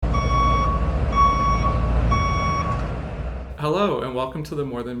Hello, and welcome to the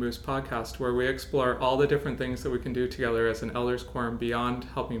More Than Moves podcast, where we explore all the different things that we can do together as an elders quorum beyond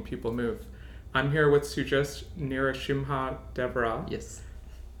helping people move. I'm here with Sujith Nirashimha Devra. Yes.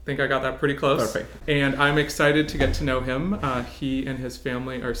 I think I got that pretty close. Perfect. And I'm excited to get to know him. He and his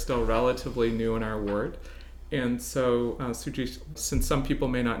family are still relatively new in our ward. And so, Sujith, since some people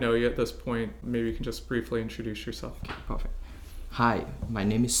may not know you at this point, maybe you can just briefly introduce yourself. Okay, perfect. Hi, my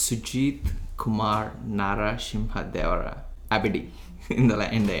name is Sujith Kumar Nara-Shimha Devara. Abidi in the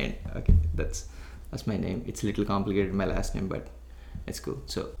end. Okay, that's my name. It's a little complicated, my last name, but it's cool.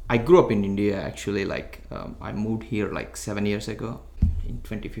 So I grew up in India actually. I moved here 7 years ago in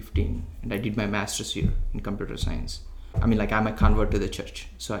 2015, and I did my master's here in computer science. I'm a convert to the church,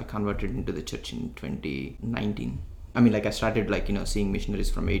 so I converted into the church in 2019. I started seeing missionaries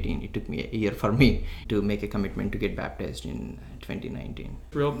from 18. It took me a year for me to make a commitment to get baptized in 2019.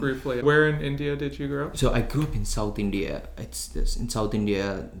 Real briefly, where in India did you grow up? So I grew up in South India. In South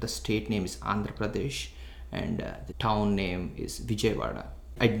India, the state name is Andhra Pradesh, and the town name is Vijayawada.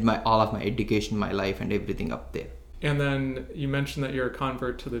 I did all of my education, my life, and everything up there. And then you mentioned that you're a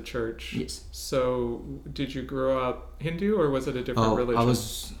convert to the church. Yes. So did you grow up Hindu or was it a different religion?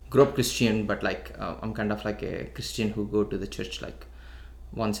 I grew up Christian, but I'm kind of like a Christian who go to the church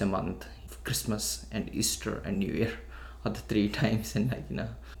once a month, Christmas and Easter and New Year, or the 3 times. And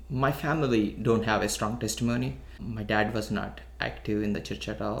my family don't have a strong testimony. My dad was not active in the church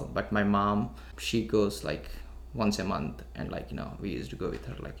at all, but my mom, she goes once a month, and we used to go with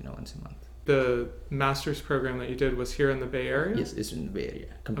her once a month. The master's program that you did was here in the Bay Area? Yes, it's in the Bay Area.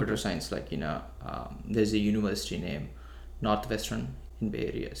 Computer science, there's a university named Northwestern in Bay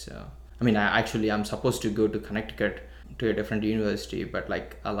Area. So, I'm supposed to go to Connecticut to a different university, but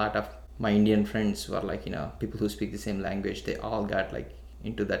a lot of my Indian friends were people who speak the same language. They all got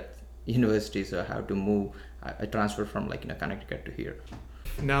into that university, so I have to move. I transferred from Connecticut to here.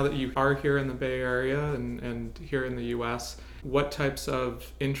 Now that you are here in the Bay Area and here in the US, what types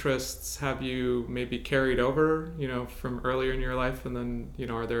of interests have you maybe carried over, from earlier in your life? And then,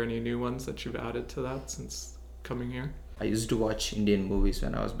 are there any new ones that you've added to that since coming here? I used to watch Indian movies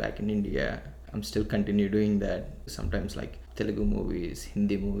when I was back in India. I'm still continue doing that. Sometimes Telugu movies,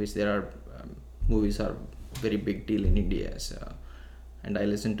 Hindi movies. There are movies are very big deal in India. So, and I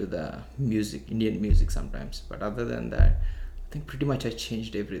listen to the music, Indian music sometimes. But other than that, I think pretty much I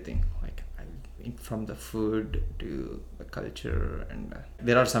changed everything. From the food to the culture, and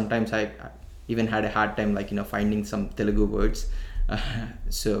there are sometimes I even had a hard time finding some Telugu words.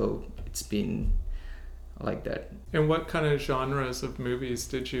 So it's been like that. And what kind of genres of movies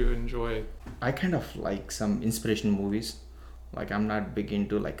did you enjoy? I kind of like some inspirational movies. I'm not big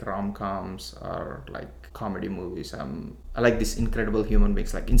into rom-coms or comedy movies. I like these incredible human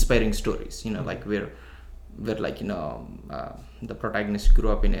beings, inspiring stories, where the protagonist grew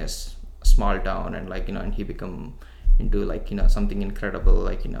up in a small town, and and he become into something incredible,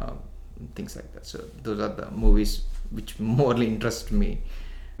 things like that. So those are the movies which morely interest me.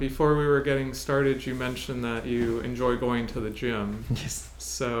 Before we were getting started, you mentioned that you enjoy going to the gym. Yes.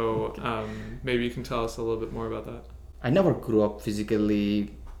 So maybe you can tell us a little bit more about that. I never grew up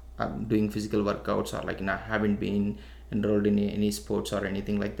physically doing physical workouts, or haven't been enrolled in any sports or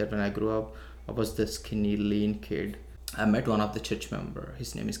anything like that. When I grew up, I was the skinny, lean kid. I met one of the church member.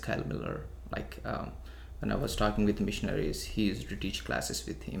 His name is Kyle Miller. When I was talking with missionaries, he used to teach classes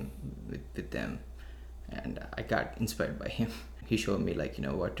with them, and I got inspired by him. He showed me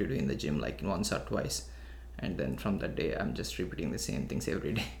what to do in the gym once or twice, and then from that day I'm just repeating the same things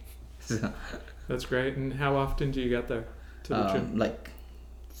every day. So, that's great. And how often do you get there to the gym?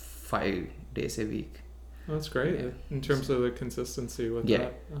 5 days a week. Oh, that's great. Yeah. In terms of the consistency with that. Yeah,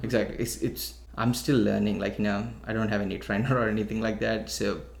 exactly. It's I'm still learning. I don't have any trainer or anything like that,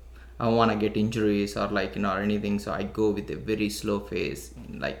 so I don't want to get injuries or or anything. So I go with a very slow pace,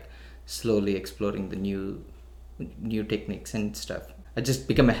 slowly exploring the new techniques and stuff. I just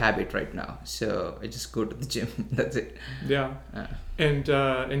become a habit right now, so I just go to the gym. That's it. Yeah.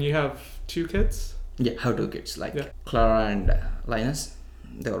 And you have 2 kids? Yeah, I have 2 kids. Clara and Linus.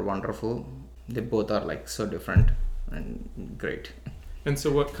 They were wonderful. They both are so different and great. And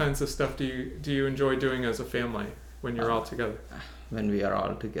so what kinds of stuff do you enjoy doing as a family when you're all together? When we are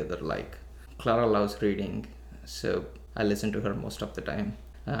all together, Clara loves reading, so I listen to her most of the time.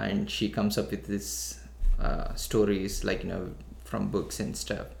 And she comes up with these stories from books and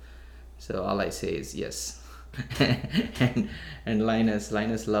stuff. So all I say is yes. and Linus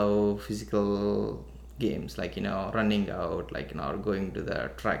love physical games, running out, or going to the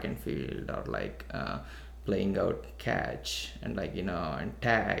track and field, or playing out catch and and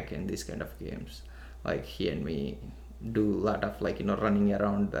tag and these kind of games. He and me, do a lot of like running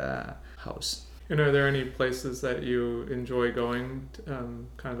around the house. And are there any places that you enjoy going,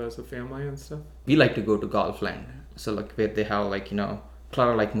 kind of as a family and stuff? We like to go to golf land, so like where they have like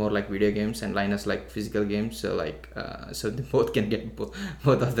Clara like more like video games and Linus like physical games. So like so they both can get both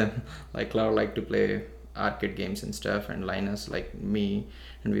of them. Like Clara like to play arcade games and stuff, and Linus like me,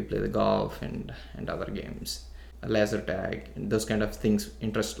 and we play the golf and other games, laser tag and those kind of things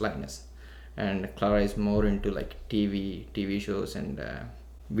interest Linus. And Clara is more into like TV shows and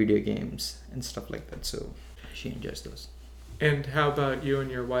video games and stuff like that. So she enjoys those. And how about you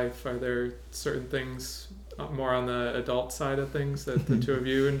and your wife? Are there certain things more on the adult side of things that the two of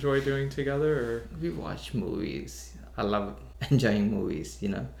you enjoy doing together? Or we watch movies. I love enjoying movies.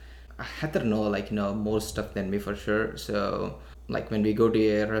 Heather know like more stuff than me for sure. So like when we go to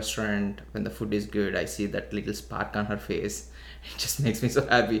a restaurant, when the food is good, I see that little spark on her face. It just makes me so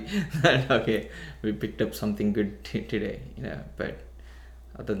happy that okay, we picked up something good today. But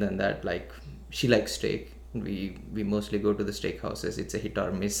other than that, like she likes steak. We mostly go to the steak houses. It's a hit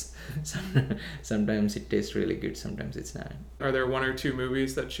or miss. Sometimes it tastes really good, sometimes it's not. Are there one or two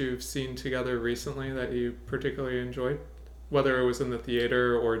movies that you've seen together recently that you particularly enjoyed, whether it was in the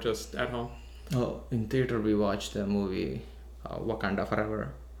theater or just at home? Oh, in theater we watched the movie Wakanda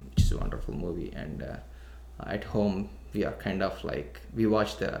Forever, which is a wonderful movie. And at home we are kind of like, we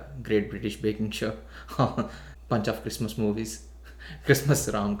watch the Great British Baking Show, bunch of Christmas movies, Christmas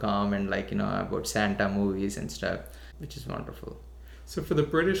rom-com, and like about Santa movies and stuff, which is wonderful. So for the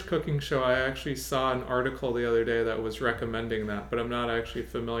British cooking show, I actually saw an article the other day that was recommending that, but I'm not actually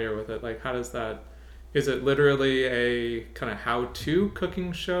familiar with it. Like, how does that, is it literally a kind of how-to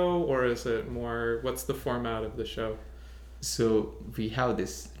cooking show, or is it more, what's the format of the show? So we have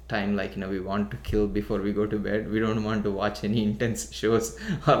this time, like we want to kill before we go to bed. We don't want to watch any intense shows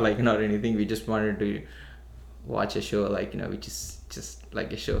or like not anything. We just wanted to watch a show like which is just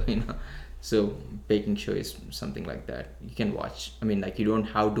like a show. So baking show is something like that. You can watch, I mean, like you don't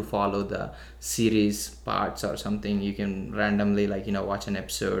have to follow the series parts or something. You can randomly like watch an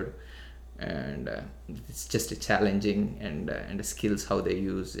episode, and it's just a challenging and the skills how they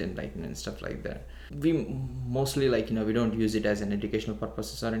use and like and stuff like that. We mostly like we don't use it as an educational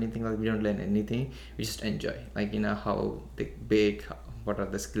purposes or anything. Like we don't learn anything. We just enjoy like how they bake, what are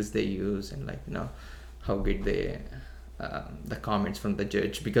the skills they use, and like how good they the comments from the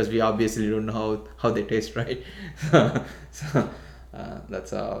judge, because we obviously don't know how they taste, right? So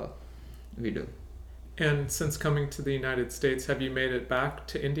that's all we do. And since coming to the United States, have you made it back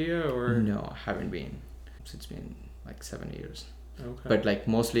to India or? No, I haven't been. It's been like 7 years. Okay. But like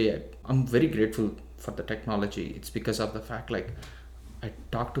mostly I'm very grateful for the technology. It's because of the fact like I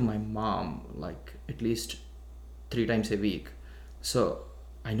talk to my mom like at least 3 times a week, so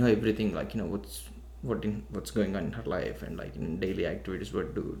I know everything, like what's going on in her life, and like in daily activities, what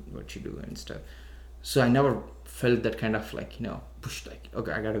she do and stuff. So I never felt that kind of like push, like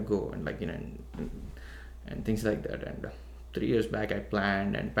okay I gotta go, and like and things like that. And 3 years back I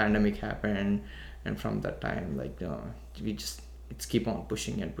planned, and pandemic happened, and from that time like we just, it's keep on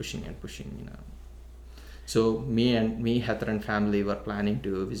pushing and pushing and pushing. So me, Heather and family were planning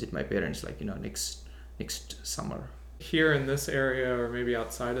to visit my parents like next summer. Here in this area, or maybe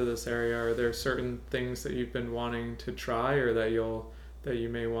outside of this area, are there certain things that you've been wanting to try, or that you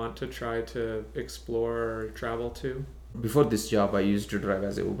may want to try to explore or travel to? Before this job I used to drive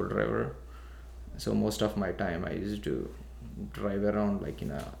as a Uber driver, so most of my time I used to drive around like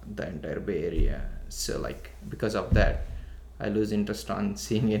the entire Bay Area. So like because of that I lose interest on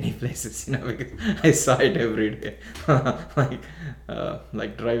seeing any places, because I saw it every day.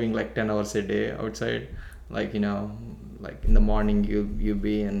 like driving like 10 hours a day outside, like like in the morning you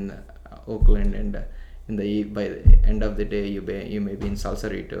be in Oakland, and by the end of the day you may be in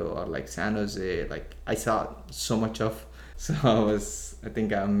Salsarito or like San Jose. Like I saw so much of, so I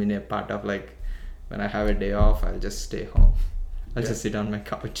think I'm in a part of like, when I have a day off I'll just stay home. I'll just sit on my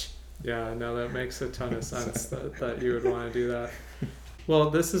couch. Yeah, no, that makes a ton of sense that you would want to do that.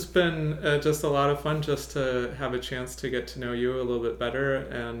 Well, this has been just a lot of fun, just to have a chance to get to know you a little bit better,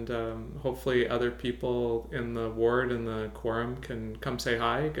 and hopefully other people in the ward and the quorum can come say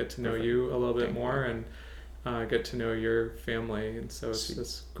hi, get to know Perfect. you a little bit Thank more, you. and get to know your family. And so it's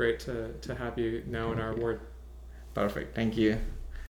just great to have you now in our ward. Perfect. Thank you.